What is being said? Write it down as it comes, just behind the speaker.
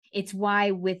it's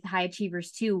why with high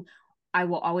achievers too, I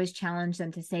will always challenge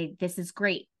them to say, this is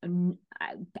great.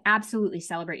 Absolutely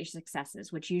celebrate your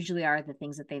successes, which usually are the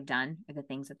things that they've done or the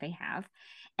things that they have.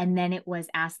 And then it was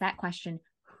ask that question,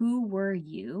 who were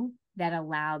you that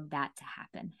allowed that to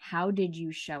happen? How did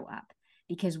you show up?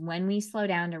 Because when we slow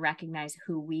down to recognize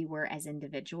who we were as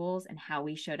individuals and how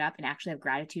we showed up and actually have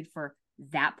gratitude for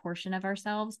that portion of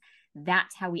ourselves,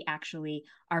 that's how we actually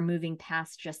are moving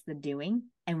past just the doing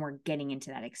and we're getting into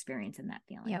that experience and that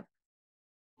feeling. Yep.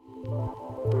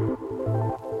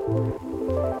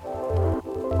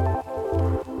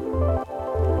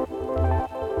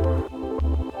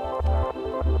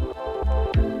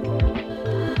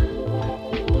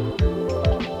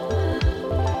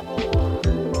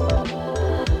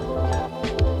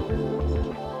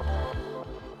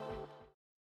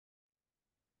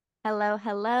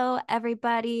 Hello,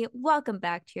 everybody. Welcome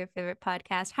back to your favorite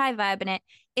podcast, High Vibin' It.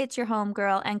 It's your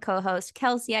homegirl and co-host,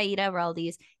 Kelsey Aida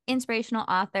Raldi's inspirational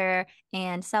author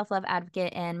and self-love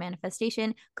advocate and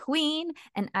manifestation queen.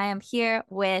 And I am here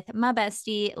with my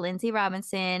bestie, Lindsay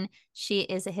Robinson. She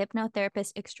is a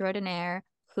hypnotherapist extraordinaire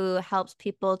who helps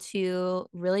people to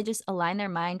really just align their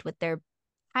mind with their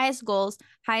highest goals,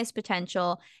 highest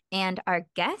potential. And our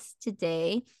guest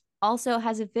today also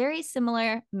has a very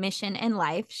similar mission in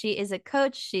life. She is a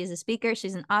coach, she's a speaker,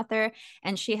 she's an author,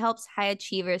 and she helps high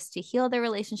achievers to heal their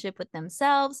relationship with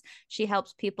themselves. She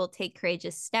helps people take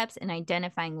courageous steps in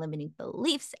identifying limiting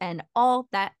beliefs and all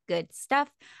that good stuff.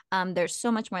 There's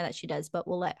so much more that she does, but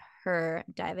we'll let her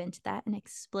dive into that and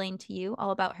explain to you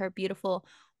all about her beautiful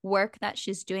work that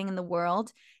she's doing in the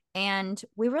world. And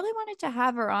we really wanted to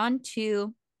have her on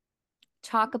to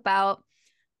talk about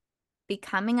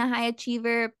becoming a high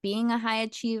achiever, being a high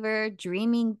achiever,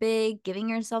 dreaming big, giving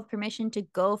yourself permission to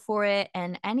go for it,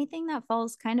 and anything that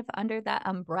falls kind of under that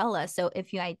umbrella. So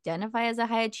if you identify as a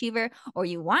high achiever or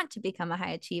you want to become a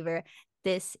high achiever,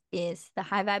 this is the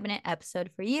High Vibin' It episode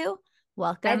for you.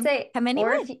 Welcome. I'd say, come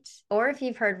or if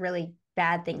you've heard really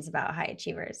bad things about high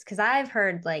achievers, because I've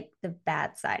heard like the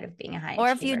bad side of being a high achiever.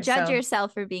 Or if you judge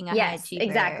yourself for being a high achiever.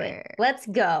 Exactly. Let's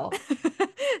go.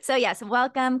 So yes,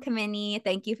 welcome, Kamini.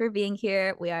 Thank you for being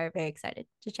here. We are very excited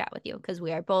to chat with you because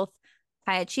we are both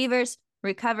high achievers,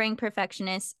 recovering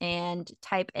perfectionists, and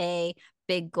type A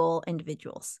big goal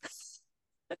individuals.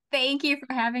 Thank you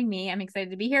for having me. I'm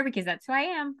excited to be here because that's who I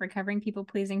am, recovering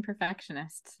people-pleasing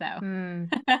perfectionist. So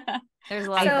there's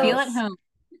a lot I feel at home.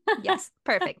 Yes,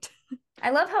 perfect. I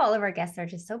love how all of our guests are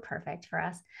just so perfect for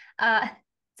us.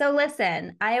 So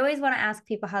listen, I always want to ask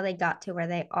people how they got to where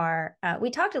they are. We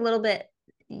talked a little bit.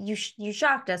 You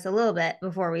shocked us a little bit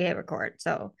before we hit record.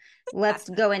 So let's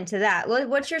go into that.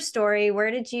 What's your story? Where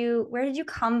did you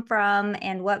come from,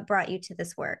 and what brought you to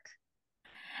this work?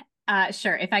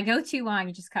 Sure. If I go too long,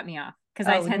 you just cut me off because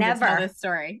I tend to tell this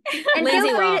story. And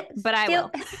Lindsay will, but I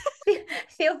will.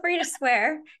 Feel free to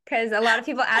swear, because a lot of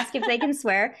people ask if they can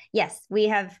swear. Yes, we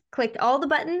have clicked all the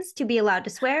buttons to be allowed to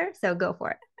swear, so go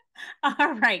for it.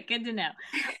 All right, good to know.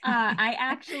 I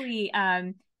actually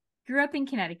grew up in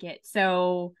Connecticut,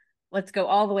 so let's go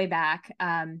all the way back.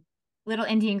 Little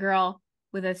Indian girl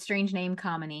with a strange name,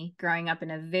 Kamini, growing up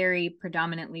in a very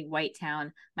predominantly white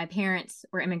town. My parents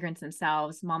were immigrants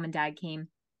themselves. Mom and dad came.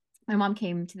 My mom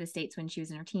came to the States when she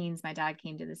was in her teens. My dad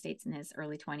came to the States in his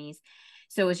early 20s.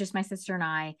 So it was just my sister and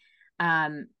I.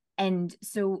 And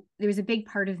so there was a big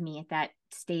part of me at that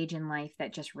stage in life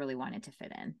that just really wanted to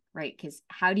fit in, right? Because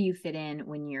how do you fit in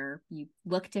when you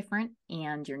look different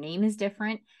and your name is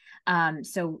different?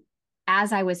 So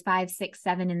as I was 5, 6,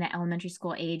 7 in the elementary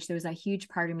school age, there was a huge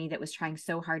part of me that was trying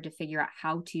so hard to figure out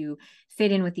how to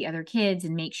fit in with the other kids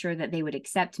and make sure that they would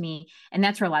accept me. And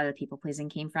that's where a lot of the people pleasing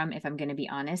came from, if I'm going to be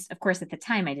honest. Of course, at the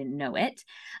time, I didn't know it.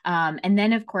 And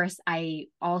then, of course, I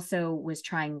also was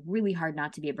trying really hard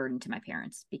not to be a burden to my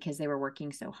parents because they were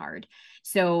working so hard.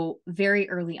 So very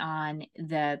early on,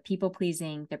 the people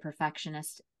pleasing, the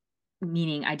perfectionist,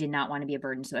 meaning I did not want to be a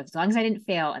burden. So as long as I didn't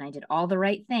fail and I did all the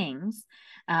right things,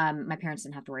 my parents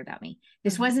didn't have to worry about me.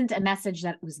 This wasn't a message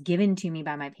that was given to me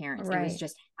by my parents. Right. It was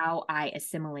just how I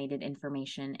assimilated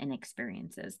information and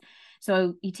experiences.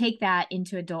 So you take that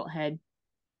into adulthood.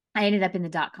 I ended up in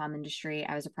the .com industry.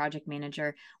 I was a project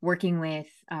manager working with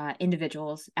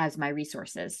individuals as my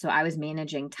resources. So I was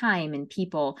managing time and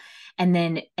people, and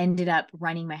then ended up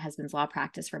running my husband's law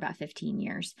practice for about 15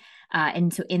 years.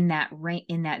 And so in that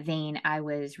vein, I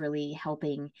was really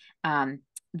helping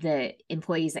the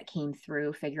employees that came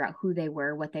through figure out who they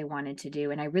were, what they wanted to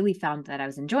do. And I really found that I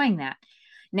was enjoying that.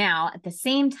 Now, at the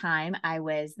same time, I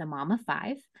was the mom of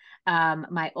 5.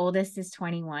 My oldest is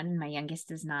 21 and my youngest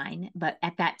is 9. But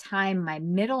at that time, my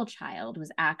middle child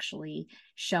was actually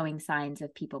showing signs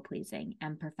of people pleasing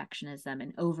and perfectionism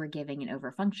and overgiving and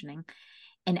overfunctioning.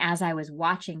 And as I was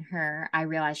watching her, I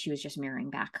realized she was just mirroring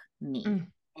back me.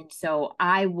 And so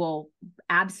I will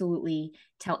absolutely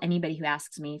tell anybody who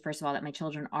asks me, first of all, that my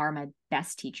children are my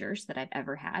best teachers that I've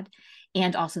ever had.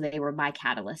 And also they were my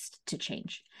catalyst to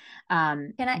change.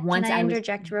 Can I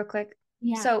interject real quick?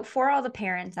 Yeah. So for all the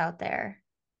parents out there,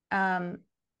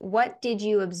 what did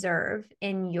you observe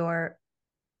in your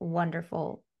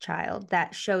wonderful child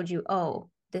that showed you, oh,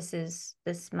 this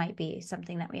might be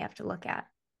something that we have to look at?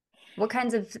 What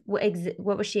kinds of,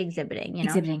 what was she exhibiting?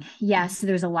 Exhibiting. Yes. So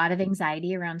there was a lot of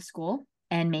anxiety around school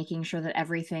and making sure that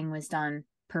everything was done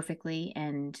perfectly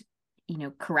and,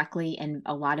 correctly, and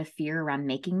a lot of fear around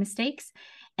making mistakes.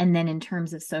 And then in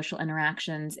terms of social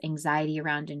interactions, anxiety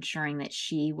around ensuring that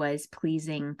she was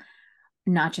pleasing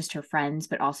not just her friends,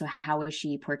 but also how was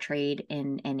she portrayed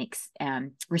and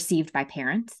received by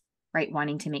parents, right?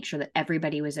 Wanting to make sure that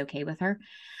everybody was okay with her.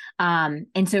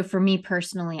 And so for me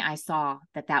personally, I saw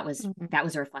that was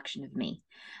a reflection of me.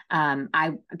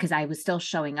 Because I was still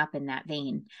showing up in that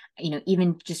vein,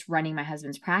 even just running my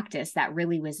husband's practice, that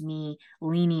really was me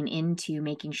leaning into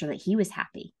making sure that he was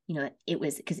happy. It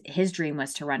was because his dream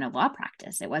was to run a law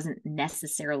practice. It wasn't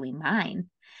necessarily mine,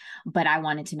 but I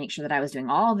wanted to make sure that I was doing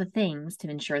all the things to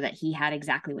ensure that he had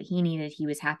exactly what he needed. He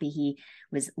was happy. He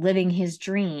was living his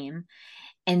dream.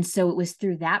 And so it was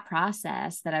through that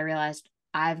process that I realized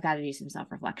I've got to do some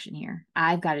self-reflection here.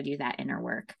 I've got to do that inner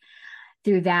work.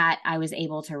 Through that, I was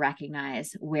able to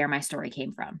recognize where my story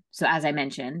came from. So as I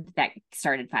mentioned, that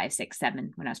started 5, 6,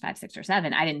 7, when I was 5, 6, or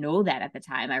 7. I didn't know that at the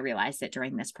time. I realized it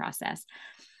during this process.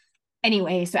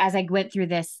 Anyway, so as I went through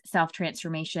this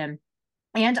self-transformation,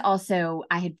 and also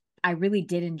I really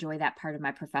did enjoy that part of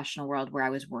my professional world where I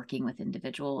was working with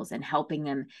individuals and helping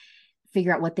them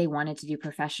figure out what they wanted to do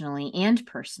professionally and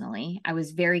personally. I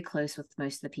was very close with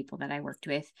most of the people that I worked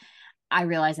with. I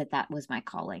realized that was my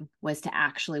calling, was to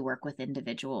actually work with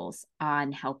individuals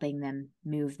on helping them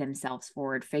move themselves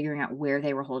forward, figuring out where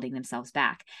they were holding themselves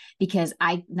back. Because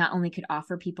I not only could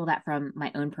offer people that from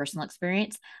my own personal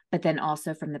experience, but then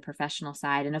also from the professional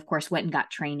side. And of course, went and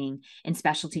got training and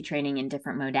specialty training in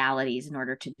different modalities in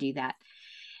order to do that.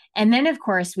 And then, of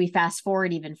course, we fast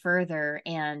forward even further,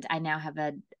 and I now have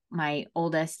my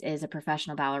oldest is a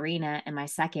professional ballerina, and my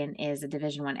second is a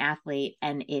Division I athlete,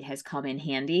 and it has come in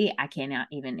handy. I cannot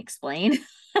even explain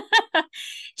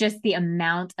just the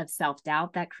amount of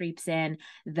self-doubt that creeps in,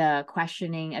 the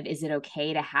questioning of, is it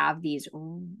okay to have these,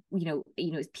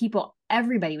 people,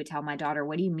 everybody would tell my daughter,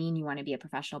 what do you mean you want to be a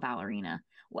professional ballerina?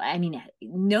 Well, I mean,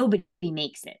 nobody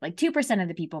makes it. Like 2% of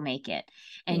the people make it.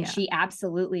 And she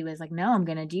absolutely was like, no, I'm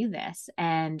going to do this.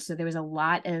 And so there was a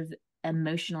lot of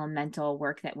emotional and mental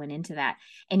work that went into that.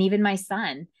 And even my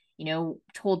son,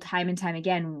 told time and time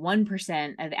again,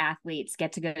 1% of athletes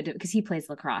get to go to, because he plays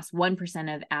lacrosse,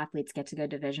 1% of athletes get to go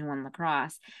Division I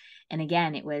lacrosse. And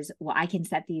again, it was, well, I can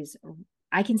set these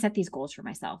goals for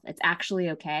myself. It's actually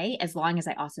okay, as long as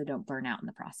I also don't burn out in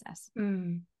the process.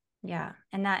 Yeah.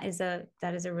 And that is a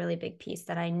really big piece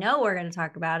that I know we're going to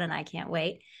talk about, and I can't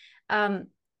wait.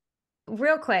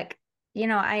 Real quick,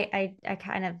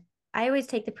 I always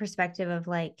take the perspective of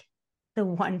like the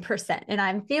 1%, and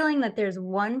I'm feeling that there's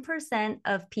 1%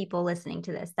 of people listening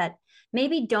to this that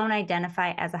maybe don't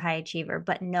identify as a high achiever,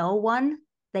 but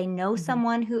they know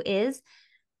someone who is.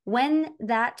 When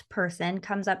that person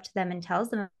comes up to them and tells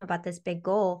them about this big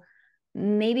goal,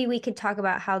 maybe we could talk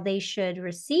about how they should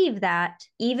receive that,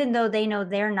 even though they know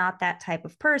they're not that type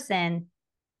of person.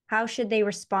 How should they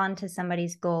respond to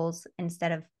somebody's goals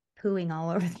instead of pooing all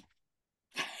over them?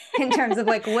 In terms of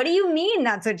like, what do you mean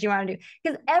that's what you want to do?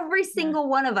 Because every single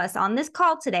one of us on this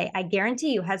call today, I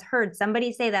guarantee you, has heard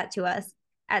somebody say that to us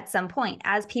at some point,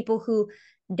 as people who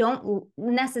don't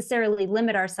necessarily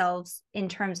limit ourselves in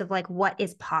terms of like what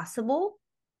is possible.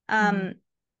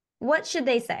 What should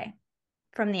they say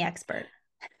from the expert?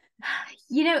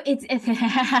 It's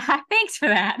thanks for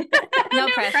that. No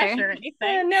pressure.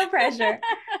 No pressure.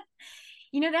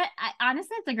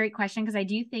 Honestly, that's a great question, because I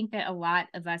do think that a lot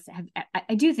of us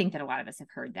have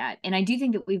heard that. And I do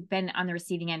think that we've been on the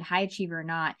receiving end, high achiever or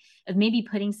not, of maybe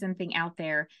putting something out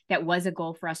there that was a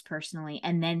goal for us personally,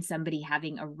 and then somebody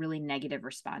having a really negative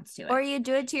response to it. Or you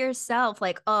do it to yourself,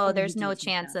 like, oh, there's no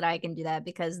chance that I can do that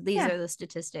because these are the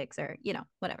statistics, or,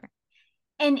 whatever.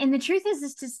 And the truth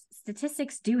is,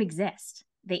 statistics do exist.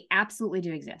 They absolutely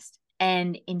do exist.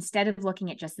 And instead of looking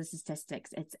at just the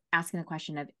statistics, it's asking the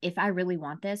question of, if I really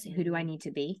want this, who do I need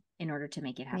to be in order to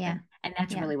make it happen? Yeah. And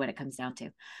that's really what it comes down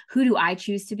to. Who do I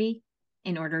choose to be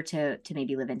in order to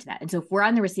maybe live into that? And so if we're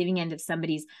on the receiving end of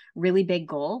somebody's really big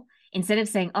goal, instead of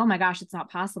saying, oh my gosh, it's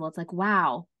not possible, it's like,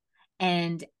 wow.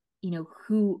 And,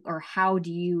 who or how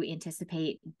do you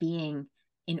anticipate being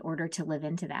in order to live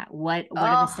into that? What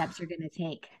are the steps you're going to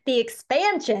take? The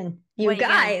expansion, what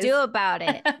guys do about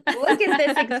it. Look at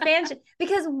this expansion,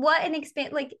 because what an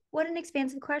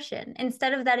expansive question.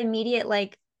 Instead of that immediate,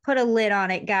 like, put a lid on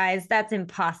it, guys, that's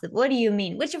impossible. What do you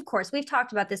mean? Which, of course, we've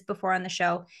talked about this before on the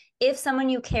show. If someone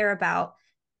you care about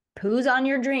poos on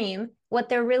your dream, what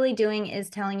they're really doing is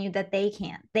telling you that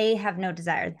they have no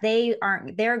desire.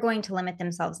 They're going to limit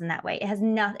themselves in that way.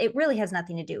 It really has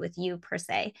nothing to do with you per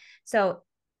se. So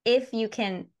if you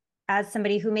can, as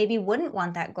somebody who maybe wouldn't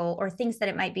want that goal or thinks that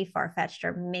it might be far-fetched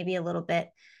or maybe a little bit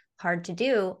hard to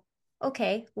do,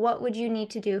 okay, what would you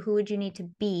need to do? Who would you need to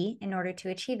be in order to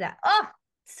achieve that? Oh,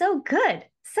 so good.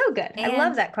 So good. And I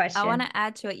love that question. I want to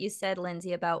add to what you said,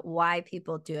 Lindsay, about why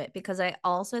people do it, because I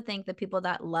also think the people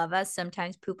that love us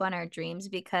sometimes poop on our dreams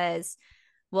because,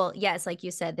 well, yes, like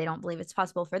you said, they don't believe it's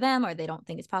possible for them, or they don't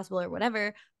think it's possible, or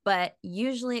whatever. But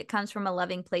usually it comes from a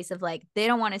loving place of, like, they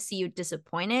don't want to see you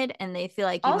disappointed, and they feel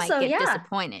like you might get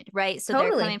disappointed, right? So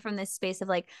they're coming from this space of,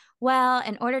 like, well,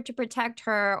 in order to protect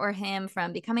her or him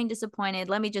from becoming disappointed,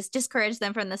 let me just discourage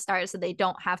them from the start so they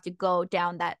don't have to go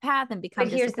down that path and become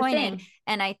disappointed.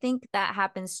 And I think that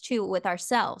happens too with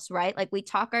ourselves, right? Like, we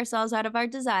talk ourselves out of our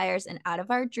desires and out of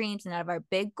our dreams and out of our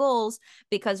big goals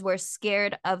because we're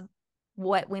scared of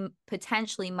what we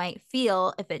potentially might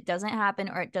feel if it doesn't happen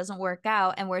or it doesn't work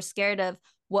out. And we're scared of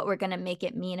what we're going to make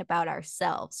it mean about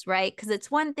ourselves, right? Because it's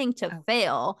one thing to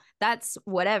fail. That's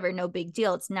whatever, no big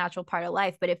deal. It's a natural part of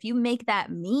life. But if you make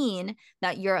that mean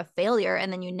that you're a failure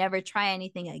and then you never try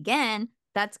anything again,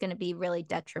 that's going to be really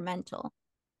detrimental.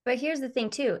 But here's the thing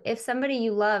too. If somebody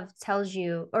you love tells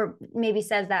you, or maybe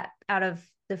says that out of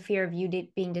the fear of you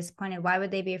being disappointed, why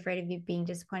would they be afraid of you being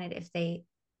disappointed if they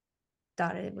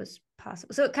thought it was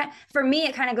possible? So for me,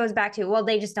 it kind of goes back to, well,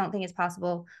 they just don't think it's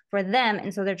possible for them.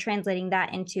 And so they're translating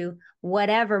that into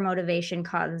whatever motivation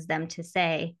causes them to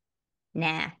say,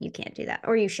 nah, you can't do that,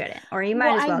 or you shouldn't, or you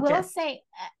might as well. I will say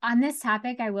on this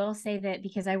topic, I will say that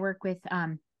because I work with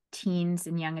teens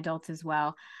and young adults as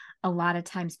well, a lot of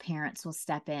times parents will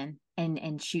step in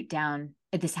and shoot down.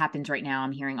 This happens right now.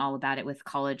 I'm hearing all about it with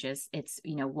colleges. It's,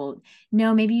 well,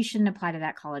 no, maybe you shouldn't apply to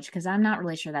that college because I'm not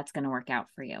really sure that's going to work out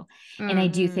for you. And I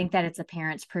do think that it's a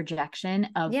parent's projection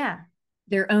of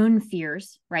their own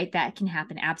fears, right? That can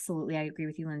happen. Absolutely. I agree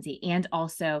with you, Lindsay. And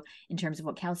also in terms of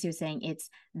what Kelsey was saying, it's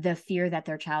the fear that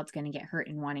their child's going to get hurt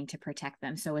and wanting to protect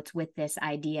them. So it's with this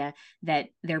idea that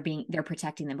they're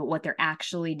protecting them, but what they're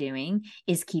actually doing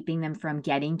is keeping them from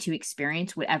getting to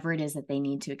experience whatever it is that they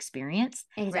need to experience.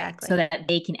 Exactly. So that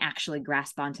they can actually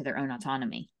grasp onto their own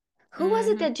autonomy. Who was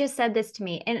it that just said this to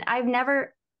me? And I've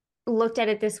never looked at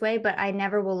it this way, but I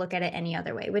never will look at it any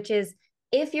other way, which is,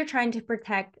 if you're trying to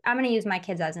protect, I'm going to use my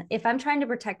kids if I'm trying to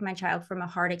protect my child from a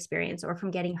hard experience or from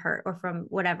getting hurt or from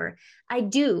whatever, I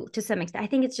do to some extent. I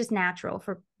think it's just natural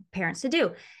for parents to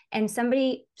do. And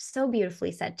somebody so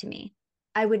beautifully said to me,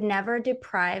 I would never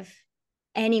deprive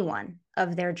anyone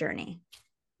of their journey.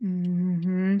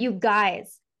 Mm-hmm. You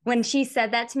guys, when she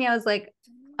said that to me, I was like,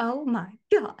 oh my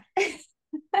God.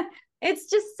 It's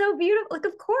just so beautiful. Like,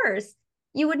 of course,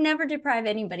 you would never deprive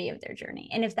anybody of their journey.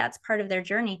 And if that's part of their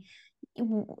journey,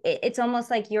 it's almost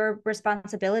like your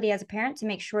responsibility as a parent to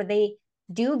make sure they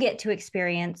do get to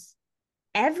experience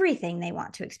everything they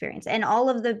want to experience and all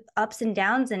of the ups and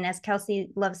downs, and as Kelsey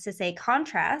loves to say,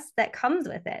 contrast that comes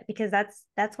with it, because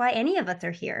that's why any of us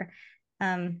are here.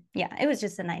 It was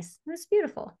just it was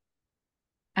beautiful.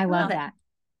 I love that.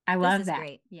 I love that.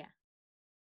 Great. Yeah.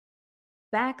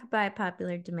 Back by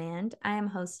popular demand, I am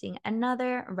hosting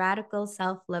another Radical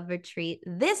Self-Love Retreat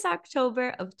this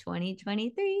October of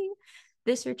 2023.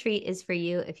 This retreat is for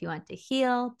you if you want to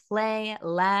heal, play,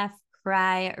 laugh,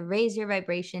 cry, raise your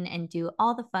vibration, and do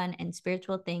all the fun and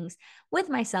spiritual things with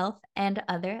myself and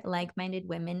other like-minded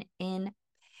women in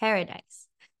paradise.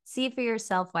 See for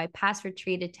yourself why past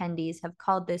retreat attendees have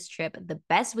called this trip the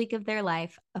best week of their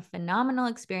life, a phenomenal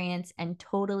experience, and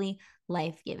totally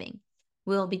life-giving.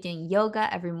 We'll be doing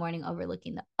yoga every morning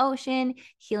overlooking the ocean,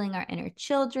 healing our inner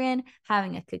children,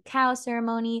 having a cacao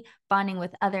ceremony, bonding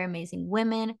with other amazing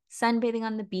women, sunbathing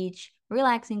on the beach,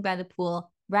 relaxing by the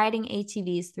pool, riding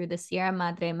ATVs through the Sierra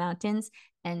Madre Mountains,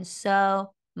 and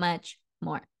so much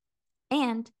more.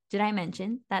 And did I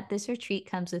mention that this retreat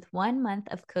comes with 1 month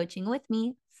of coaching with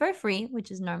me for free,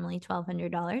 which is normally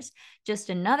 $1,200.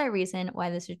 Just another reason why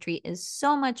this retreat is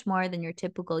so much more than your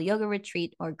typical yoga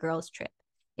retreat or girls trip.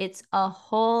 It's a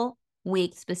whole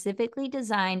week specifically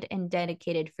designed and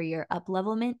dedicated for your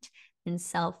up-levelment and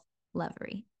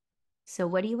self-lovery. So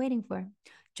what are you waiting for?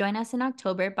 Join us in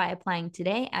October by applying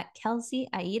today at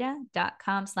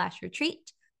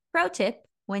kelseyaiida.com/retreat. Pro tip,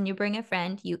 when you bring a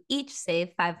friend, you each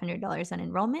save $500 on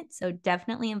enrollment. So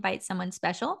definitely invite someone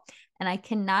special. And I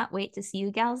cannot wait to see you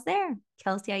gals there.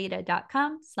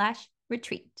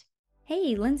 kelseyaiida.com/retreat.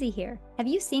 Hey, Lindsay here. Have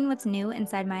you seen what's new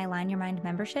inside my Align Your Mind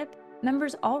membership?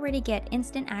 Members already get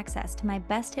instant access to my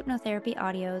best hypnotherapy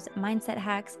audios, mindset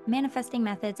hacks, manifesting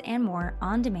methods, and more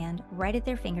on demand right at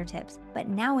their fingertips. But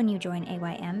now when you join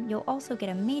AYM, you'll also get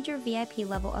a major VIP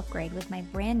level upgrade with my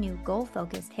brand new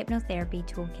goal-focused hypnotherapy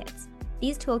toolkits.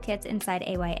 These toolkits inside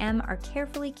AYM are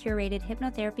carefully curated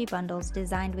hypnotherapy bundles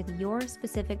designed with your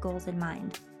specific goals in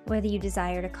mind. Whether you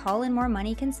desire to call in more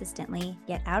money consistently,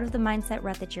 get out of the mindset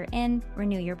rut that you're in,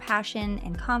 renew your passion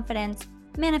and confidence,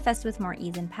 manifest with more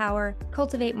ease and power,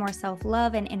 cultivate more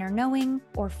self-love and inner knowing,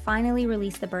 or finally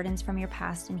release the burdens from your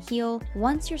past and heal,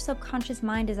 once your subconscious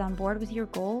mind is on board with your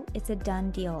goal, it's a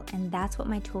done deal, and that's what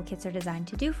my toolkits are designed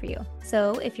to do for you.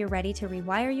 So if you're ready to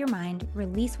rewire your mind,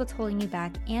 release what's holding you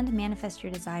back, and manifest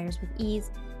your desires with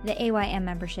ease, the AYM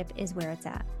membership is where it's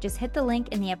at. Just hit the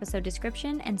link in the episode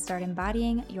description and start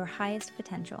embodying your highest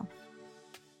potential.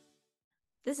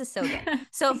 This is so good.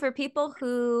 So for people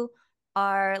who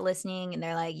are listening and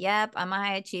they're like, yep, I'm a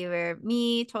high achiever,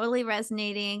 me, totally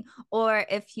resonating. Or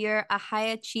if you're a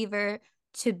high achiever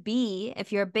to be,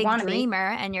 if you're a big dreamer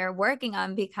and you're working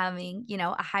on becoming,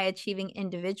 a high achieving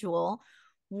individual,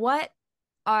 what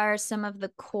are some of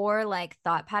the core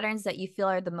thought patterns that you feel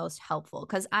are the most helpful?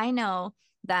 Because I know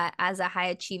that as a high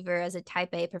achiever, as a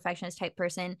type A perfectionist type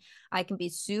person, I can be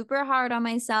super hard on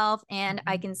myself, and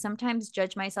I can sometimes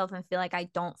judge myself and feel like I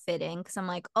don't fit in because I'm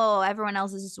like, oh, everyone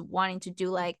else is just wanting to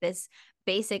do this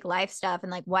basic life stuff,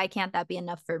 and why can't that be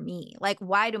enough for me?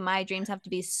 Why do my dreams have to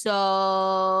be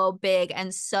so big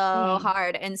and so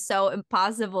hard and so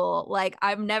impossible?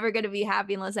 I'm never going to be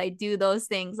happy unless I do those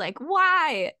things.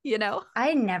 Why?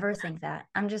 I never think that.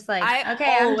 I'm just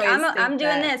I'm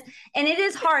doing this, and it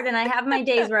is hard, and I have my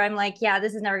days where I'm like, yeah,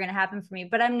 this is never going to happen for me,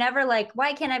 but I'm never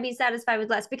why can't I be satisfied with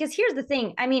less? Because here's the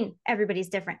thing, I mean, everybody's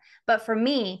different, but for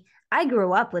me, I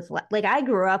grew up with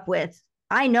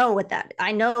I know what that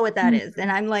is.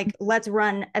 And I'm like, let's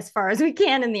run as far as we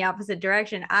can in the opposite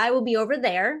direction. I will be over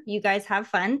there. You guys have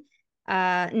fun.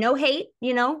 No hate,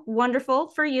 wonderful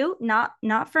for you.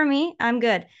 Not for me. I'm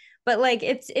good. But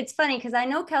it's funny because I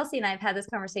know Kelsey and I have had this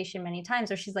conversation many times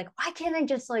where she's like, why can't I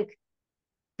just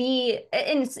be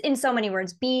in so many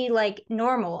words, be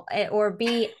normal, or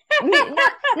be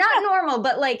not normal,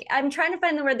 but I'm trying to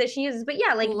find the word that she uses, but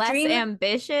yeah, less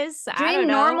ambitious, dream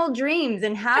normal dreams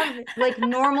and have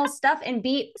normal stuff and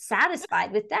be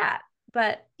satisfied with that.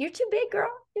 But you're too big, girl.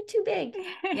 You're too big.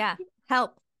 Yeah.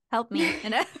 Help me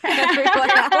and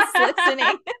everyone else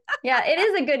listening. Yeah, it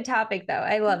is a good topic though.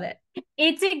 I love it.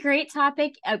 It's a great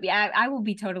topic. I will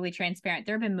be totally transparent.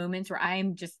 There have been moments where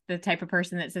I'm just the type of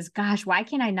person that says, gosh, why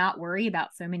can I not worry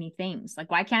about so many things?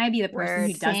 Why can't I be the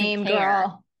person who doesn't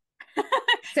care? Who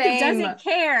doesn't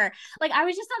care. I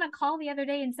was just on a call the other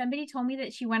day and somebody told me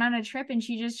that she went on a trip and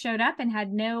she just showed up and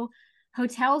had no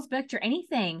hotels booked or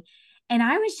anything. And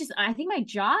I think my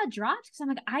jaw dropped because I'm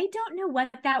like, I don't know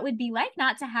what that would be like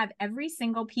not to have every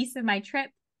single piece of my trip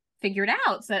figured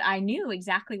out so that I knew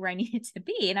exactly where I needed to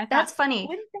be. And I thought, that's funny.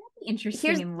 Wouldn't that be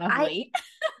interesting and lovely?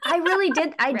 I really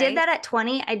did. I Right? did that at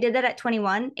 20. I did that at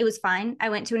 21. It was fine. I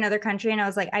went to another country and I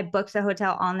was I booked the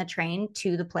hotel on the train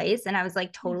to the place and I was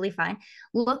totally fine.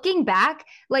 Looking back,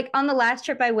 on the last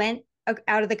trip I went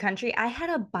out of the country, I had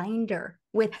a binder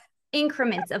with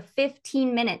increments of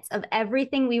 15 minutes of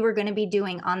everything we were going to be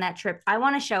doing on that trip. I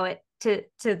want to show it to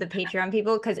the Patreon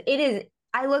people because it is,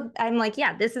 I'm like,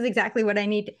 yeah, this is exactly what I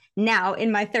need now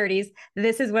in my 30s.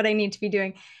 This is what I need to be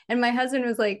doing. And my husband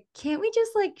was like, can't we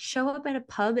just show up at a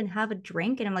pub and have a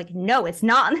drink? And I'm like, no, it's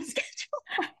not on the schedule.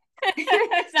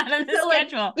 It's not on the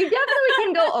schedule. You definitely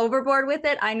can go overboard with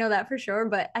it. I know that for sure.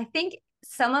 But I think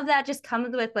some of that just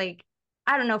comes with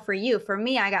I don't know for you. For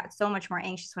me, I got so much more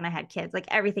anxious when I had kids.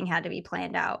 Everything had to be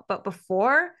planned out. But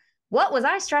before, what was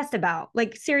I stressed about?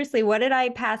 Seriously, what did I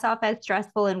pass off as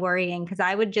stressful and worrying? Because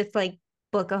I would just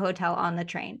book a hotel on the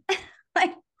train.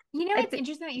 It's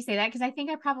interesting that you say that because I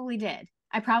think I probably did.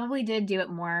 I probably did do it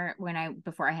more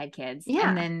before I had kids. Yeah.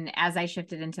 And then as I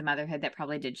shifted into motherhood, that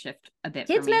probably did shift a bit.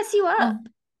 Kids for me. mess you up.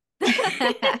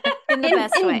 in the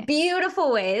best way. In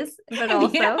beautiful ways, but also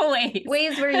Beautiful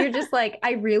ways where you're just like,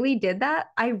 I really did that.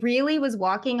 I really was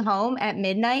walking home at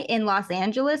midnight in Los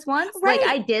Angeles once. Right. Like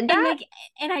I did that. And like,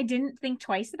 and I didn't think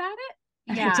twice about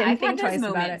it. Yeah, I didn't I've think had those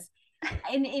twice about it. moments.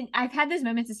 And I've had those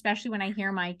moments, especially when I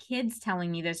hear my kids telling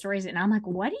me those stories, and I'm like,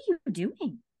 what are you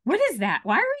doing? What is that?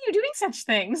 Why are you doing such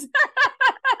things?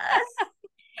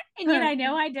 And yet I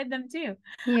know I did them too.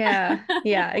 Yeah,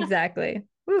 exactly.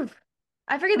 Oof.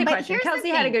 I forget the But question. here's the Kelsey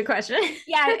had a thing. good question.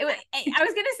 Yeah, I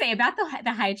was gonna say about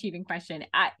the high achieving question.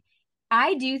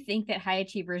 I do think that high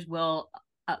achievers will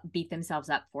beat themselves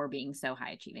up for being so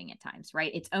high achieving at times,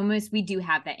 right? It's almost, we do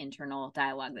have that internal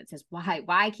dialogue that says,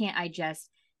 why can't I just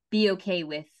be okay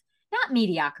with not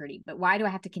mediocrity, but why do I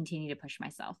have to continue to push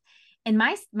myself? And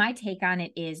my take on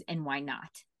it is, and why not,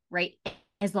 right?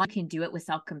 As long as you can do it with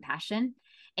self-compassion,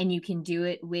 and you can do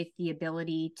it with the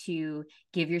ability to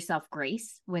give yourself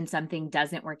grace when something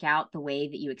doesn't work out the way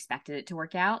that you expected it to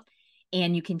work out,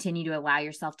 and you continue to allow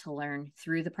yourself to learn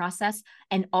through the process,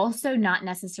 and also not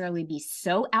necessarily be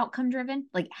so outcome driven.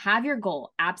 Like, have your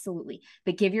goal, absolutely,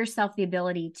 but give yourself the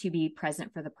ability to be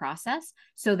present for the process,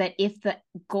 so that if the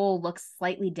goal looks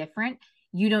slightly different,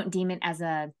 you don't deem it as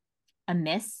a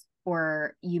miss,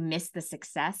 or you miss the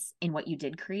success in what you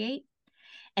did create.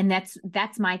 And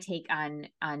that's my take on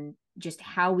just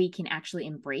how we can actually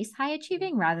embrace high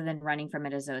achieving rather than running from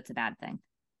it as though it's a bad thing.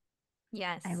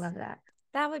 Yes. I love that.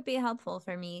 That would be helpful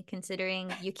for me,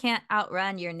 considering you can't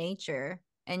outrun your nature,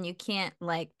 and you can't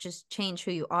like just change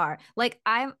who you are. Like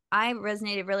I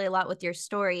resonated really a lot with your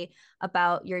story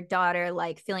about your daughter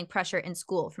like feeling pressure in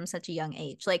school from such a young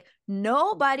age. Like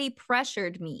nobody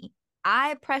pressured me.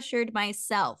 I pressured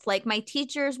myself. Like my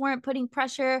teachers weren't putting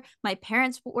pressure. My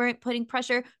parents weren't putting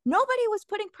pressure. Nobody was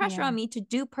putting pressure on me to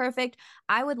do perfect.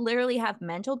 I would literally have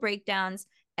mental breakdowns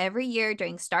every year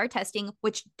during STAR testing,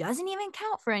 which doesn't even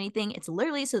count for anything. It's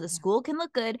literally so the school can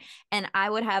look good. And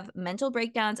I would have mental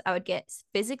breakdowns. I would get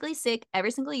physically sick every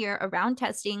single year around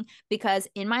testing, because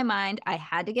in my mind, I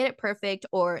had to get it perfect,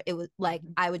 or it was like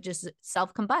I would just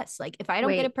self-combust. Like if I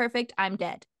don't get it perfect, I'm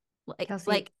dead.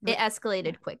 Kelsey, it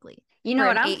escalated quickly. You know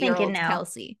what I'm thinking now?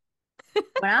 Kelsey.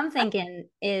 What I'm thinking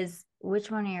is,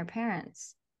 which one of your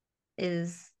parents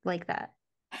is like that?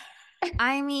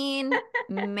 I mean,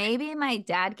 maybe my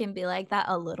dad can be like that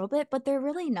a little bit, but they're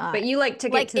really not. But you like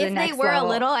took it to the next level. If they were a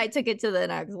little, I took it to the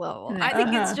next level. I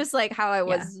think it's just like how I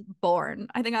was born.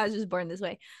 I think I was just born this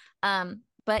way.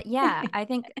 But yeah,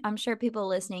 I'm sure people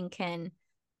listening can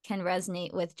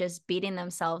resonate with just beating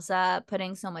themselves up,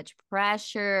 putting so much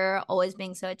pressure, always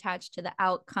being so attached to the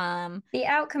outcome. The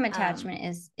outcome attachment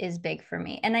is big for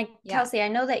me. And Kelsey, I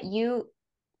know that you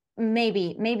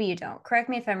maybe you don't, correct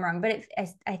me if I'm wrong, but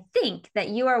I think that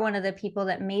you are one of the people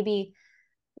that maybe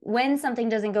when something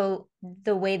doesn't go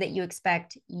the way that you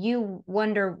expect, you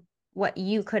wonder what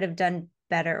you could have done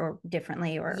better or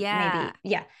differently, or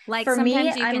maybe like for me,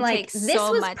 I'm like, this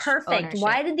was perfect. Ownership.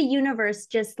 Why did the universe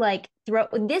just like throw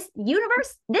this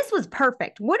universe? This was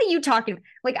perfect. What are you talking about?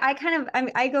 Like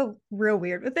I go real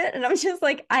weird with it, and I'm just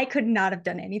like, I could not have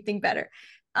done anything better.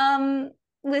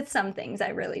 With some things I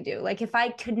really do. Like if I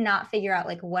could not figure out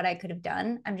like what I could have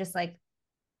done, I'm just like,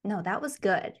 no, that was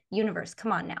good. Universe,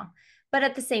 come on now. But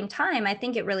at the same time, I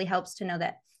think it really helps to know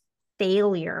that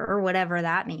failure, or whatever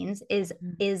that means, is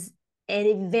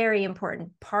a very important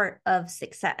part of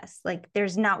success. Like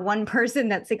there's not one person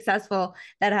that's successful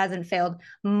that hasn't failed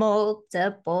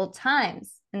multiple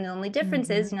times. And the only difference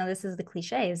is, this is the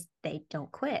cliche, is they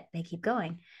don't quit. They keep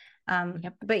going.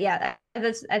 But yeah,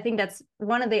 I think that's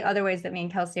one of the other ways that me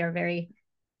and Kelsey are very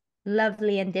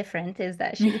lovely and different, is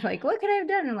that she's like, what could I have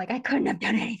done? I'm like, I couldn't have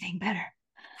done anything better.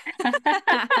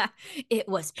 It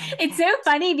was perfect. It's so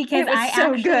funny because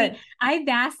I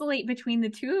vacillate between the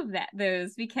two of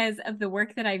those because of the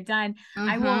work that I've done.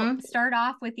 I will start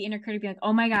off with the inner critic, be like,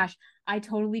 oh my gosh, I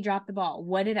totally dropped the ball.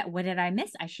 What did I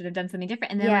miss? I should have done something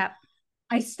different. And then like,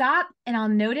 I stop and I'll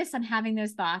notice I'm having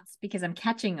those thoughts because I'm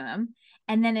catching them.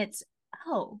 And then it's,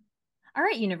 oh, all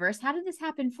right, universe, how did this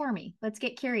happen for me? Let's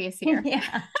get curious here.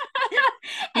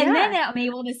 And then I'm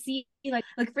able to see, like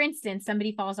for instance,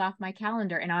 somebody falls off my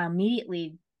calendar and I'll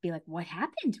immediately be like, what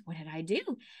happened? What did I do?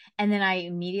 And then I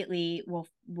immediately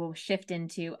will shift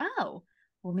into, oh,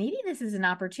 well, maybe this is an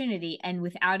opportunity. And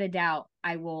without a doubt,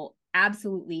 I will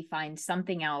absolutely find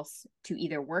something else to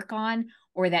either work on,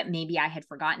 or that maybe I had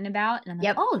forgotten about. And I'm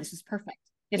like, oh, this was perfect.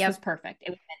 This was perfect. It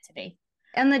was meant to be.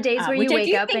 And the days where you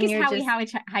wake up and you're just how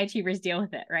high achievers deal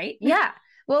with it, right? Yeah.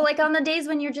 Well, like on the days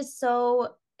when you're just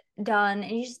so done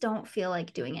and you just don't feel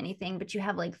like doing anything, but you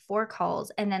have like 4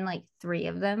 calls and then like 3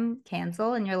 of them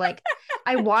cancel, and you're like,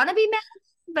 I want to be mad,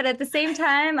 but at the same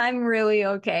time, I'm really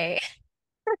okay.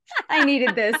 I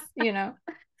needed this,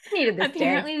 needed this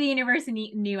Apparently day. the universe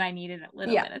knew I needed a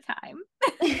little bit of time.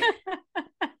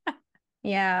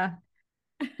 Yeah.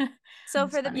 So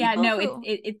That's for the funny. Yeah, people no, who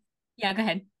it's yeah, go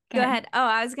ahead. go ahead. Oh,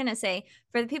 I was gonna say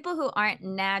for the people who aren't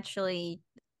naturally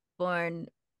born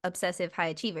obsessive high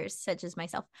achievers, such as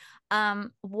myself,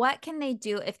 what can they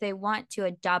do if they want to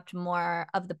adopt more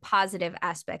of the positive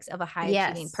aspects of a high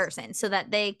achieving Yes. person so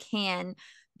that they can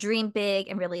dream big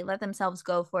and really let themselves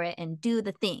go for it and do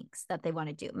the things that they want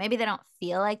to do? Maybe they don't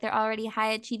feel like they're already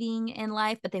high achieving in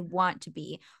life, but they want to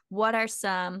be. What are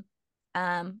some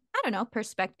I don't know,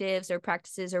 perspectives or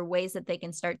practices or ways that they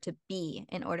can start to be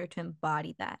in order to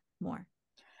embody that more?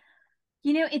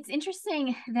 It's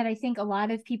interesting that I think a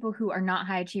lot of people who are not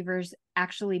high achievers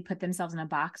actually put themselves in a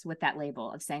box with that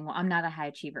label of saying, well, I'm not a high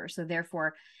achiever, so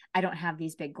therefore I don't have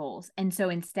these big goals. And so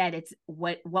instead it's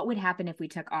what would happen if we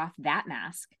took off that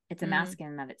mask? It's a mask in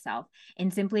and of itself,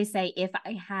 and simply say, if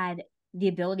I had the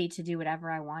ability to do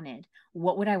whatever I wanted,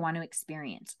 what would I want to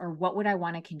experience? Or what would I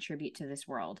want to contribute to this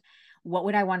world? What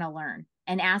would I want to learn?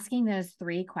 And asking those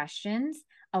 3 questions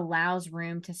allows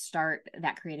room to start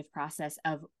that creative process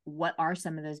of what are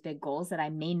some of those big goals that I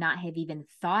may not have even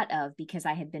thought of because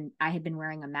I had been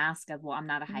wearing a mask of, well, I'm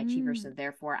not a high achiever, so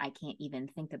therefore I can't even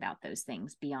think about those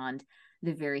things beyond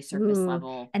the very surface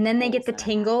level. And then they get goals the that I have.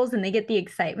 tingles and they get the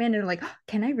excitement and like, oh,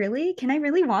 can I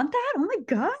really want that? Oh my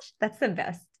gosh, that's the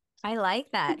best. I like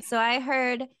that. So I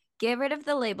heard get rid of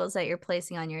the labels that you're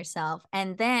placing on yourself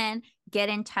and then get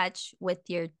in touch with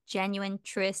your genuine,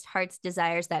 truest heart's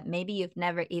desires that maybe you've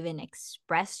never even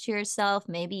expressed to yourself.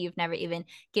 Maybe you've never even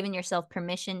given yourself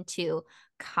permission to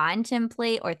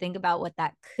contemplate or think about what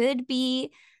that could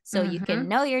be. So you can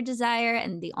know your desire.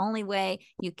 And the only way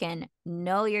you can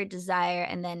know your desire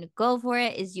and then go for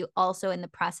it is you also in the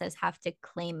process have to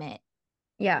claim it.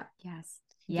 Yeah. Yes.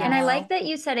 And I like that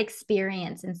you said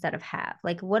experience instead of have.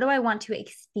 Like, what do I want to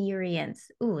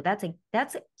experience? Ooh, that's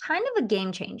kind of a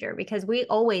game changer, because we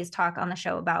always talk on the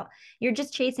show about you're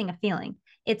just chasing a feeling.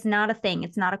 It's not a thing.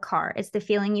 It's not a car. It's the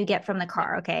feeling you get from the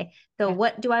car. Okay. So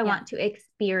what do I want to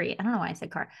experience? I don't know why I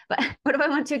said car, but what do I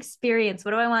want to experience?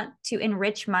 What do I want to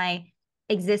enrich my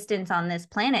existence on this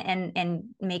planet and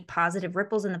make positive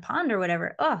ripples in the pond or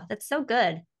whatever? Oh, that's so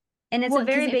good. And it's a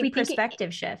very big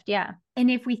perspective shift. Yeah.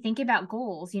 And if we think about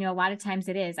goals, a lot of times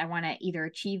it is, I want to either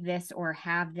achieve this or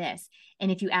have this. And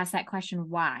if you ask that question,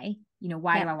 why,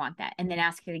 why do I want that? And then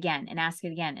ask it again and ask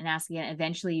it again and ask again.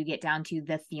 Eventually you get down to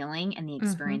the feeling and the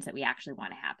experience that we actually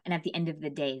want to have. And at the end of the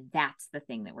day, that's the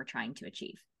thing that we're trying to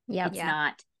achieve. It's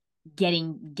not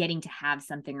getting to have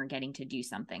something or getting to do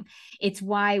something. It's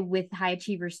why with high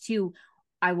achievers too,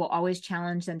 I will always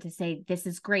challenge them to say, this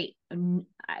is great.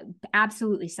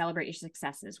 Absolutely celebrate your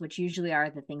successes, which usually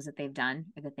are the things that they've done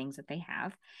or the things that they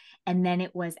have. And then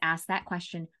it was ask that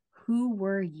question, who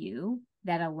were you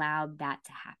that allowed that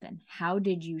to happen? How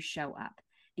did you show up?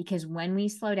 Because when we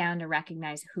slow down to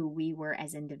recognize who we were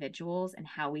as individuals and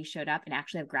how we showed up and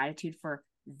actually have gratitude for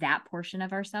that portion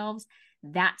of ourselves,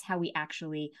 that's how we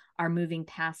actually are moving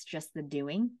past just the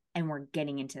doing and we're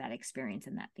getting into that experience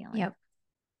and that feeling. Yep.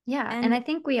 Yeah. And I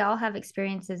think we all have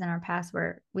experiences in our past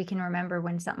where we can remember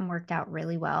when something worked out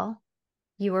really well.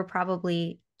 You were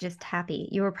probably just happy.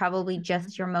 You were probably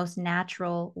just your most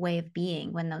natural way of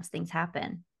being when those things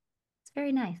happen. It's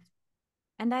very nice.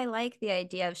 And I like the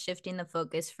idea of shifting the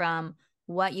focus from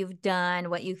what you've done,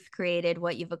 what you've created,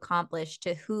 what you've accomplished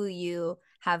to who you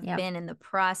have been in the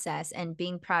process and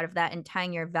being proud of that and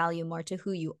tying your value more to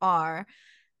who you are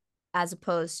as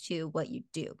opposed to what you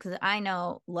do. Because I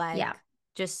know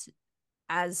just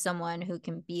as someone who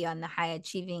can be on the high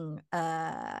achieving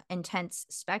intense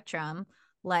spectrum,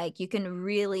 like you can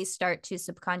really start to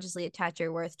subconsciously attach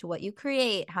your worth to what you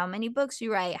create, how many books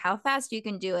you write, how fast you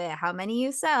can do it, how many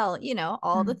you sell,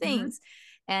 all the things.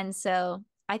 And so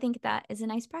I think that is a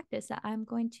nice practice that I'm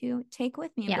going to take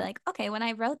with me and be like, okay, when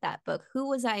I wrote that book, who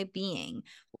was I being,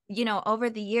 over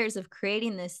the years of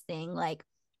creating this thing? Like,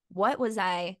 what was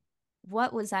I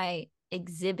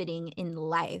exhibiting in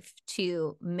life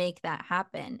to make that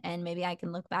happen? And maybe I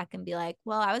can look back and be like,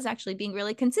 well, I was actually being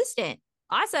really consistent.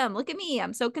 Awesome. Look at me.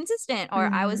 I'm so consistent. Or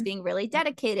I was being really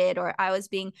dedicated, or I was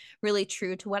being really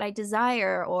true to what I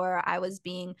desire, or I was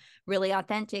being really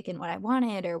authentic in what I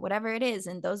wanted, or whatever it is.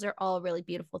 And those are all really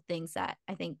beautiful things that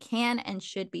I think can and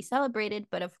should be celebrated.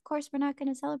 But of course, we're not going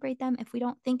to celebrate them if we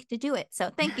don't think to do it. So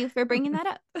thank you for bringing that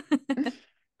up.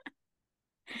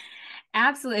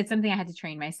 Absolutely. It's something I had to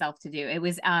train myself to do. It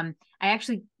was, I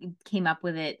actually came up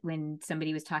with it when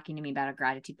somebody was talking to me about a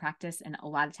gratitude practice. And a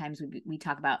lot of times we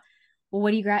talk about well,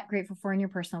 what are you grateful for in your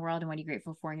personal world, and what are you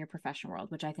grateful for in your professional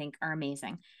world, which I think are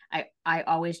amazing. I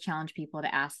always challenge people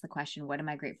to ask the question, what am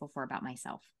I grateful for about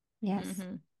myself? Yes.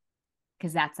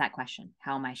 Because that's that question.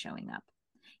 How am I showing up?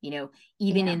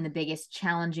 Even in the biggest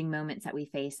challenging moments that we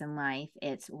face in life,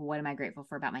 it's what am I grateful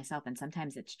for about myself? And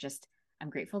sometimes it's just, I'm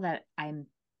grateful that I'm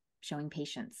showing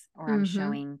patience, or I'm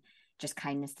showing just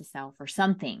kindness to self or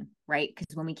something, right?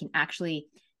 Because when we can actually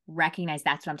recognize,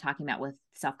 that's what I'm talking about with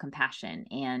self-compassion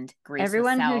and grace.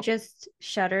 Everyone who just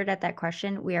shuddered at that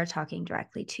question, we are talking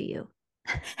directly to you.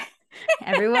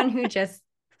 Everyone who just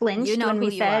flinched when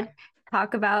we said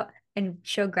talk about and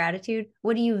show gratitude.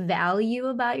 What do you value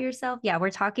about yourself? Yeah, we're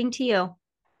talking to you.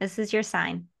 This is your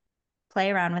sign.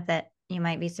 Play around with it. You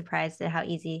might be surprised at how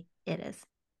easy it is,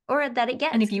 or that it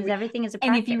gets, because everything is a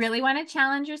practice. And if you really want to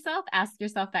challenge yourself, ask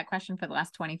yourself that question for the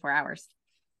last 24 hours.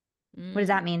 What does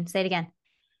that mean? Say it again.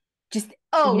 Just,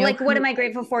 what am I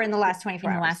grateful for in the last 24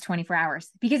 hours? In the last 24 hours.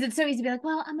 Because it's so easy to be like,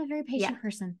 well, I'm a very patient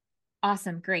person.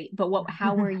 Awesome. Great. But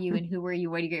how were you and who were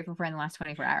you? What are you grateful for in the last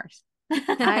 24 hours?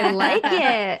 I like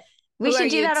it. We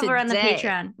should do that over on the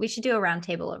Patreon. We should do a round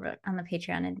table over on the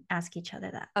Patreon and ask each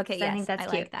other that. Okay, yes, I think that's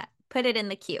cute. Like that. Put it in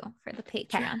the queue for the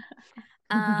Patreon.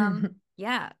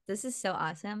 Yeah, this is so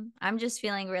awesome. I'm just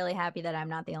feeling really happy that I'm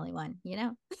not the only one,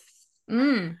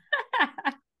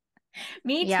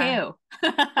 Me too.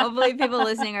 Hopefully people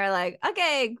listening are like,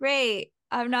 okay, great.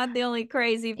 I'm not the only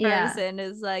crazy person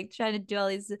who's like trying to do all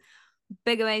these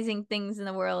big, amazing things in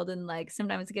the world, and like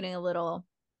sometimes getting a little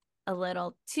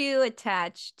too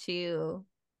attached to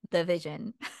the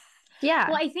vision. Yeah.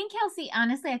 Well, I think, Kelsey,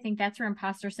 honestly, I think that's where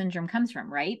imposter syndrome comes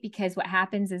from, right? Because what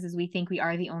happens is we think we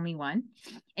are the only one.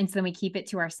 And so then we keep it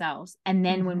to ourselves. And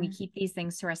then when we keep these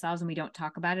things to ourselves and we don't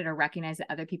talk about it or recognize that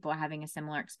other people are having a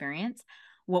similar experience,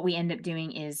 what we end up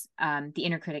doing is the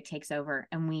inner critic takes over,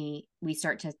 and we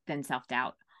start to then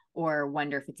self-doubt or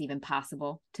wonder if it's even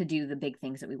possible to do the big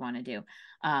things that we want to do.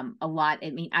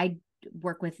 I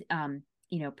work with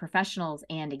professionals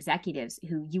and executives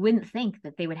who you wouldn't think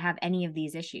that they would have any of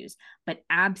these issues, but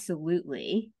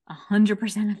absolutely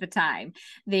 100% of the time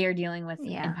they are dealing with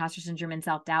imposter syndrome and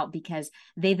self-doubt, because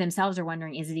they themselves are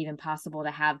wondering, is it even possible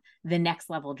to have the next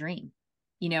level dream?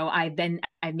 I've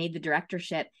made the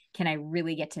directorship. Can I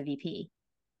really get to VP?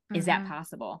 Is that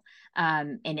possible?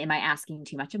 And am I asking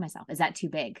too much of myself? Is that too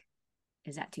big?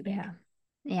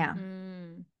 Yeah.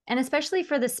 And especially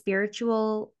for the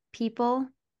spiritual people,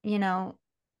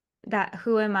 that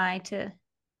who am I to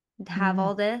have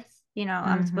all this?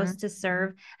 I'm supposed to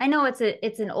serve. I know it's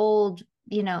an old,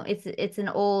 it's an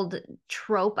old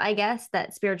trope, I guess,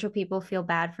 that spiritual people feel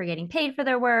bad for getting paid for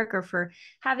their work or for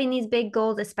having these big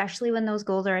goals, especially when those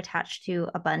goals are attached to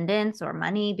abundance or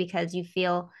money, because you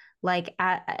feel like,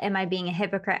 am I being a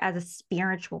hypocrite as a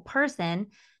spiritual person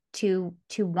to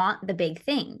want the big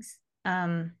things?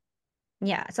 So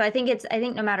I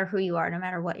think no matter who you are, no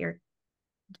matter what your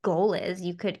goal is,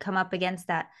 you could come up against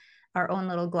our own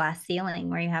little glass ceiling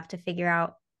where you have to figure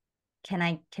out, can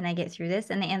I get through this?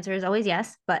 And the answer is always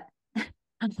yes, but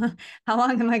how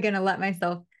long am I going to let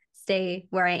myself stay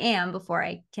where I am before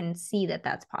I can see that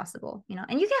that's possible?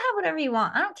 And you can have whatever you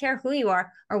want. I don't care who you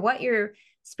are or what your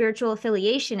spiritual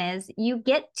affiliation is. You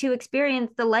get to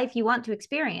experience the life you want to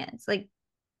experience. Like,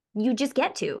 you just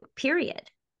get to, period.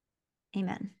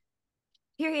 Amen.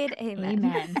 Period. Amen.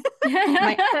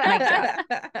 mic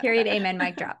drop. Period. Amen.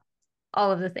 Mic drop.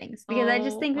 All of the things, because I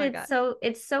just think it's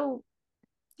so,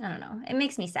 I don't know. It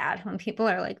makes me sad when people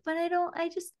are like, but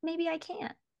maybe I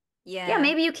can't. Yeah,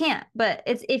 maybe you can't. But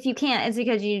if you can't, it's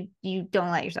because you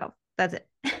don't let yourself. That's it.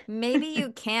 Maybe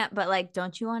you can't, but like,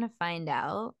 don't you want to find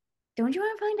out? Don't you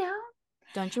want to find out?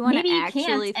 Don't you want to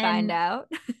actually find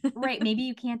out? Right. Maybe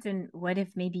you can't. And what if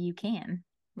maybe you can?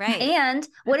 Right. And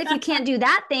what if you can't do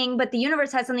that thing, but the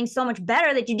universe has something so much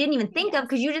better that you didn't even think of,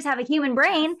 because you just have a human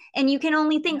brain and you can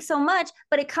only think so much,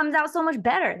 but it comes out so much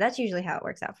better. That's usually how it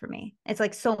works out for me. It's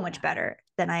like so much better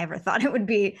than I ever thought it would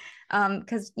be.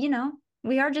 Because,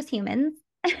 we are just humans.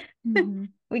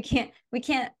 We can't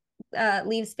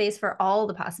leave space for all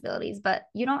the possibilities, but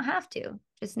you don't have to.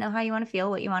 Just know how you want to feel,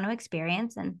 what you want to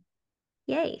experience, and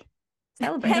yay.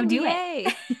 Celebrate. Go do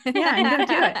it. And go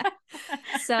do it.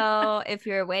 So if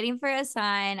you're waiting for a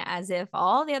sign, as if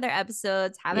all the other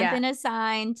episodes haven't been a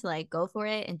sign to like go for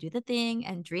it and do the thing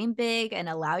and dream big and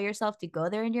allow yourself to go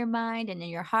there in your mind and in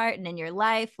your heart and in your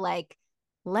life, like,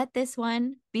 let this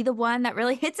one be the one that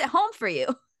really hits it home for you.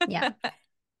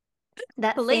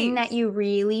 That thing that you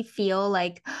really feel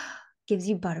like gives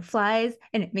you butterflies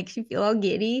and it makes you feel all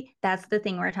giddy. That's the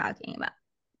thing we're talking about.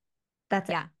 That's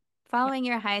it. Following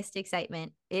your highest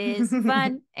excitement is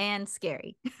fun and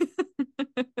scary.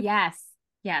 Yes.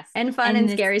 Yes. And fun and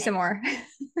scary some more.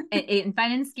 And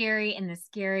fun and scary. And the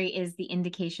scary is the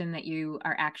indication that you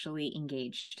are actually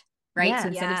engaged, right? Yeah. So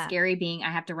instead of scary being, I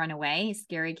have to run away,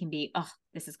 scary can be, oh,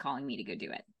 this is calling me to go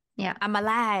do it. Yeah. I'm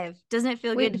alive. Doesn't it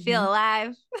feel good to feel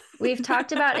alive? We've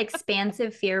talked about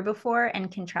expansive fear before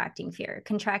and contracting fear.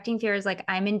 Contracting fear is like,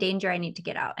 I'm in danger, I need to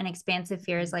get out. And expansive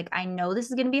fear is like, I know this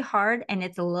is going to be hard and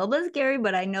it's a little bit scary,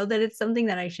 but I know that it's something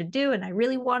that I should do and I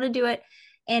really want to do it.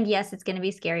 And yes, it's going to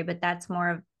be scary, but that's more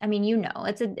of, I mean,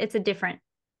 it's a different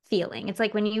feeling. It's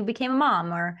like when you became a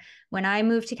mom, or when I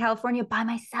moved to California by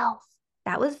myself.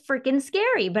 That was freaking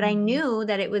scary, but I knew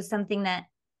that it was something that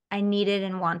I needed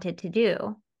and wanted to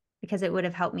do, because it would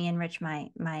have helped me enrich my,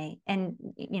 and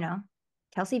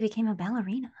Kelsey became a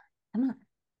ballerina. Come on.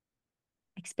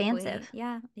 Expansive.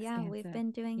 Expansive. We've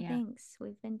been doing things.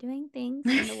 We've been doing things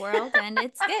in the world, and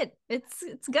it's good.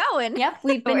 It's going. Yep,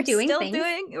 we've been doing things.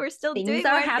 We're still things doing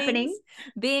are more happening. Things,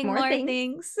 being more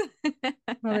things.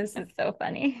 Well, this is so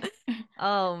funny.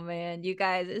 Oh man, you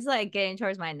guys, it's like getting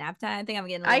towards my nap time. I think I'm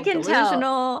getting a I little can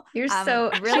delusional. tell. You're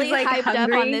really she's, like, hyped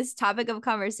hungry. up on this topic of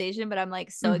conversation, but I'm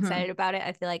like so excited about it.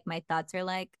 I feel like my thoughts are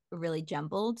like really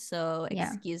jumbled. So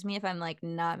excuse me if I'm like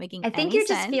not making I think any you're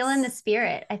sense. just feeling the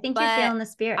spirit. I think you're feeling the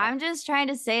spirit. I'm just trying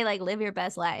to say, like, live your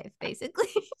best life, basically.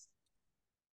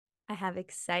 I have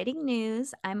exciting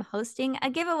news. I'm hosting a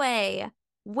giveaway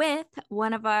with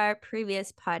one of our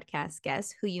previous podcast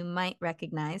guests who you might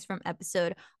recognize from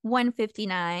episode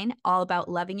 159, all about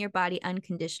loving your body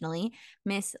unconditionally,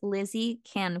 Miss Lizzie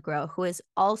Cangro, who is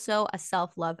also a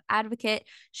self-love advocate.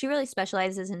 She really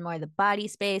specializes in more the body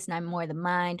space, and I'm more the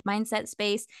mindset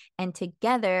space. And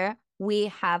together, we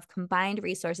have combined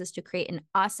resources to create an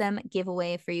awesome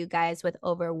giveaway for you guys with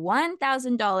over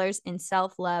 $1,000 in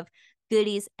self-love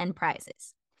goodies and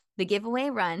prizes. The giveaway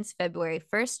runs February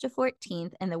 1st to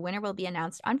 14th, and the winner will be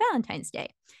announced on Valentine's Day.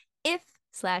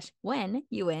 If/when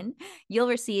you win, you'll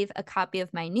receive a copy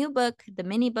of my new book, The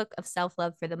Mini Book of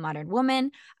Self-Love for the Modern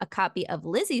Woman, a copy of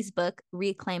Lizzie's book,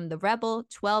 Reclaim the Rebel,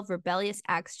 12 Rebellious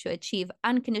Acts to Achieve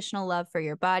Unconditional Love for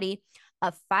Your Body,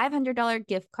 a $500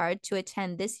 gift card to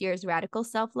attend this year's Radical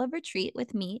Self-Love Retreat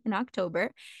with me in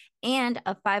October, and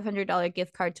a $500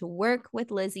 gift card to work with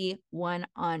Lizzie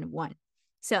one-on-one.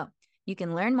 So you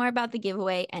can learn more about the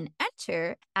giveaway and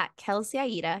enter at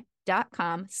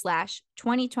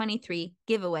kelseyaida.com/2023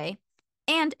 giveaway.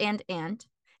 And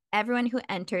everyone who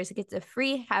enters gets a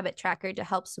free habit tracker to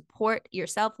help support your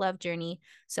self-love journey.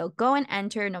 So go and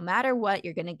enter. No matter what,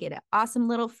 you're going to get an awesome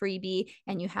little freebie,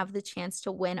 and you have the chance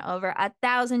to win over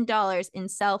 $1,000 in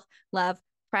self-love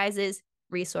prizes,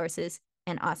 resources,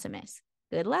 and awesomeness.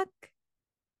 Good luck.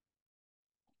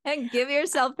 And give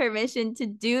yourself permission to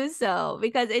do so,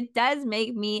 because it does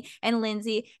make me and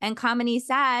Lindsay and Kamini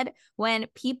sad when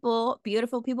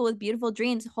beautiful people with beautiful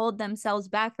dreams hold themselves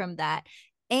back from that.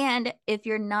 And if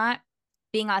you're not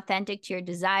being authentic to your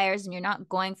desires, and you're not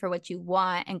going for what you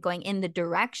want and going in the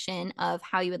direction of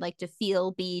how you would like to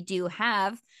feel, be, do,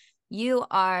 have, you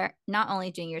are not only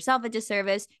doing yourself a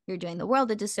disservice, you're doing the world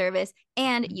a disservice,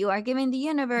 and you are giving the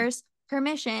universe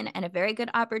permission and a very good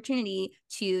opportunity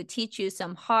to teach you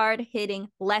some hard-hitting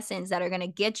lessons that are going to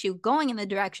get you going in the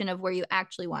direction of where you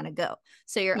actually want to go.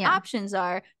 So your options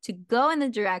are to go in the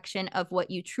direction of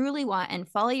what you truly want and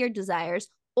follow your desires,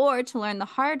 or to learn the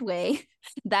hard way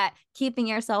that keeping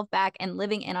yourself back and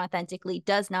living inauthentically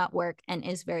does not work and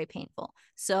is very painful.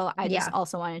 So I just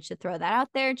also wanted to throw that out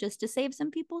there just to save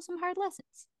some people some hard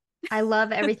lessons. I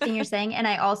love everything you're saying. And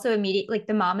I also immediately, like,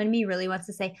 the mom in me really wants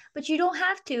to say, but you don't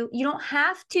have to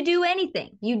do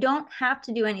anything. You don't have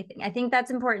to do anything. I think that's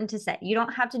important to say. You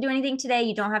don't have to do anything today.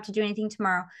 You don't have to do anything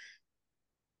tomorrow.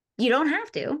 You don't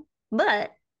have to, but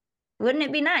wouldn't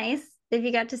it be nice if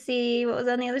you got to see what was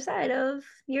on the other side of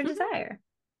your desire?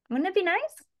 Wouldn't it be nice?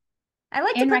 I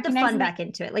like to put the fun back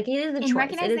into it. Like, it is a choice.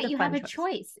 Recognize that you have a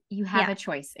choice. You have a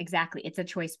choice. Exactly. It's a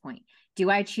choice point. Do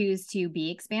I choose to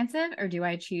be expansive, or do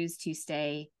I choose to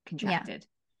stay contracted?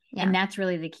 Yeah. And that's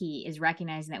really the key, is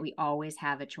recognizing that we always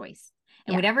have a choice.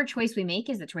 And whatever choice we make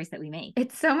is the choice that we make.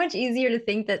 It's so much easier to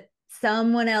think that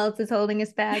someone else is holding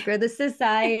us back, or the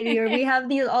society, or we have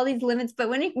all these limits. But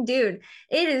when it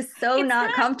is so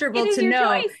not comfortable to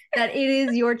know that it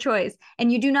is your choice,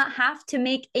 and you do not have to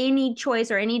make any choice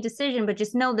or any decision, but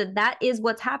just know that that is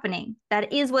what's happening.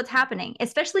 That is what's happening.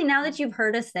 Especially now that you've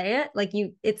heard us say it, like,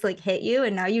 it's like hit you,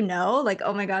 and now you know, like,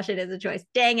 oh my gosh, it is a choice.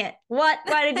 Dang it. What?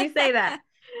 Why did you say that?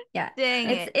 Yeah. Dang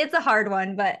it. It's a hard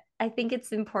one, but I think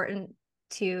it's important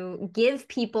to give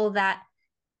people that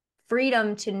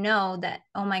freedom to know that,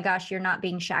 oh my gosh, you're not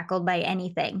being shackled by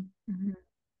anything.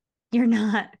 You're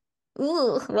not.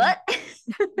 Ooh, what?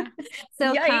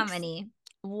 So, Kamini,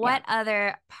 what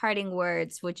other parting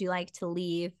words would you like to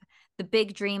leave the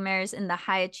big dreamers and the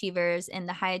high achievers and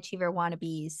the high achiever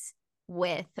wannabes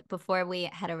with before we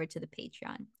head over to the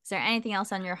Patreon? Is there anything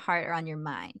else on your heart or on your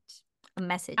mind? A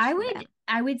message?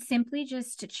 I would simply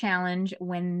just challenge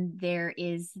when there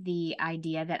is the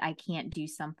idea that I can't do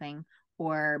something,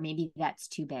 or maybe that's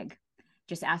too big.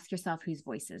 Just ask yourself whose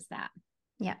voice is that?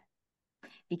 Yeah.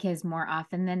 Because more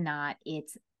often than not,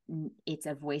 it's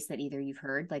a voice that either you've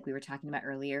heard, like we were talking about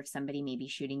earlier, if somebody may be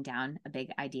shooting down a big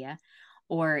idea,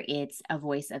 or it's a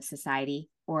voice of society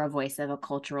or a voice of a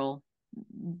cultural,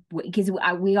 because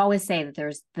we always say that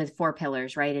there's the 4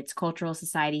 pillars, right? It's cultural,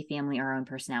 society, family, our own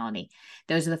personality.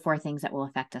 Those are the 4 things that will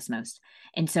affect us most.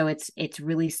 And so it's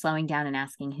really slowing down and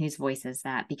asking whose voice is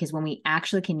that? Because when we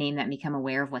actually can name that and become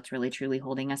aware of what's really truly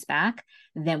holding us back,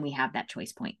 then we have that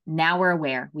choice point. Now we're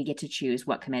aware, we get to choose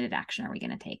what committed action are we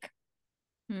going to take.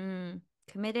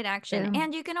 Committed action.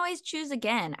 And you can always choose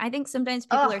again. I think sometimes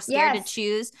people are scared to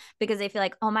choose because they feel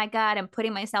like, oh my God, I'm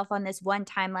putting myself on this one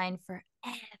timeline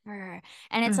forever.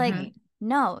 And it's like,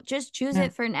 no, just choose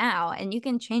it for now. And you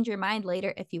can change your mind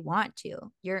later if you want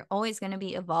to. You're always going to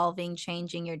be evolving,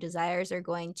 changing. Your desires are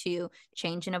going to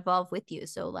change and evolve with you.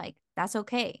 So like, that's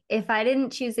okay. If I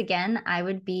didn't choose again, I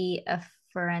would be a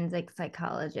forensic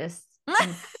psychologist.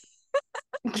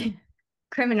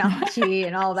 Criminology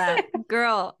and all that.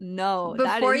 Girl, no,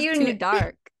 that is too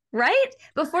dark. Right?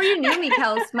 Before you knew me,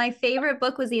 Kels, my favorite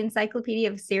book was the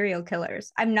Encyclopedia of Serial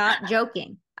Killers. I'm not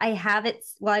joking. I have it.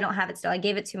 Well, I don't have it still. I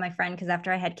gave it to my friend because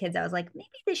after I had kids, I was like, maybe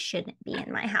this shouldn't be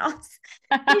in my house.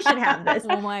 You should have this.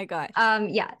 Oh my gosh.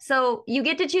 Yeah. So you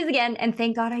get to choose again, and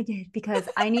thank God I did, because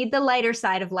I need the lighter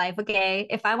side of life. Okay.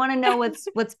 If I want to know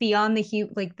what's beyond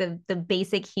the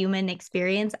basic human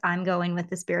experience, I'm going with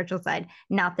the spiritual side,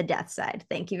 not the death side.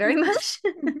 Thank you very much.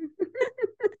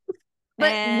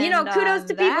 But and kudos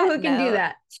to people who can do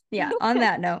that. Yeah. On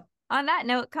that note. On that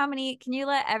note, Kamini, can you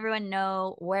let everyone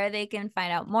know where they can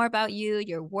find out more about you,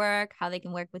 your work, how they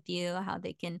can work with you, how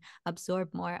they can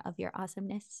absorb more of your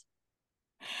awesomeness?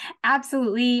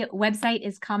 Absolutely. Website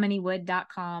is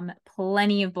kaminiwood.com.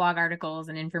 Plenty of blog articles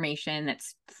and information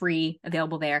that's free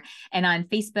available there. And on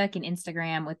Facebook and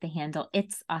Instagram with the handle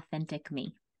It's Authentic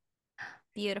Me.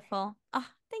 Beautiful. Oh,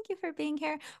 thank you for being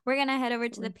here. We're going to head over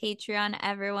to the Patreon,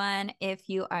 everyone. If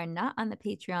you are not on the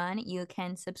Patreon, you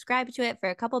can subscribe to it for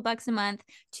a couple bucks a month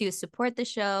to support the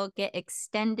show, get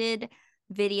extended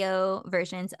video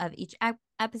versions of each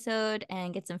episode,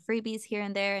 and get some freebies here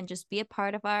and there, and just be a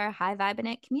part of our High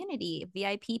Vibinate community,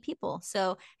 VIP people.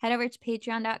 So head over to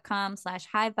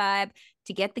patreon.com/highvibe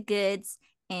to get the goods.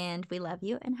 And we love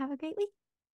you and have a great week.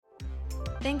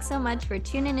 Thanks so much for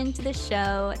tuning into the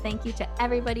show. Thank you to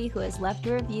everybody who has left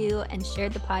a review and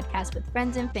shared the podcast with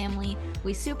friends and family.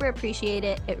 We super appreciate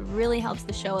it. It really helps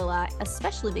the show a lot,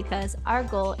 especially because our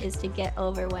goal is to get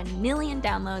over 1 million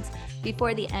downloads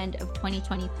before the end of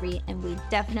 2023, and we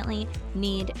definitely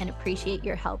need and appreciate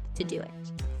your help to do it.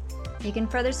 You can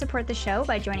further support the show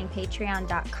by joining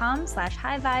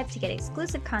patreon.com/highvibe to get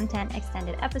exclusive content,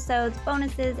 extended episodes,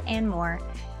 bonuses, and more.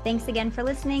 Thanks again for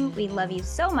listening. We love you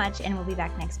so much, and we'll be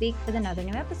back next week with another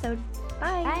new episode.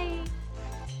 Bye. Bye.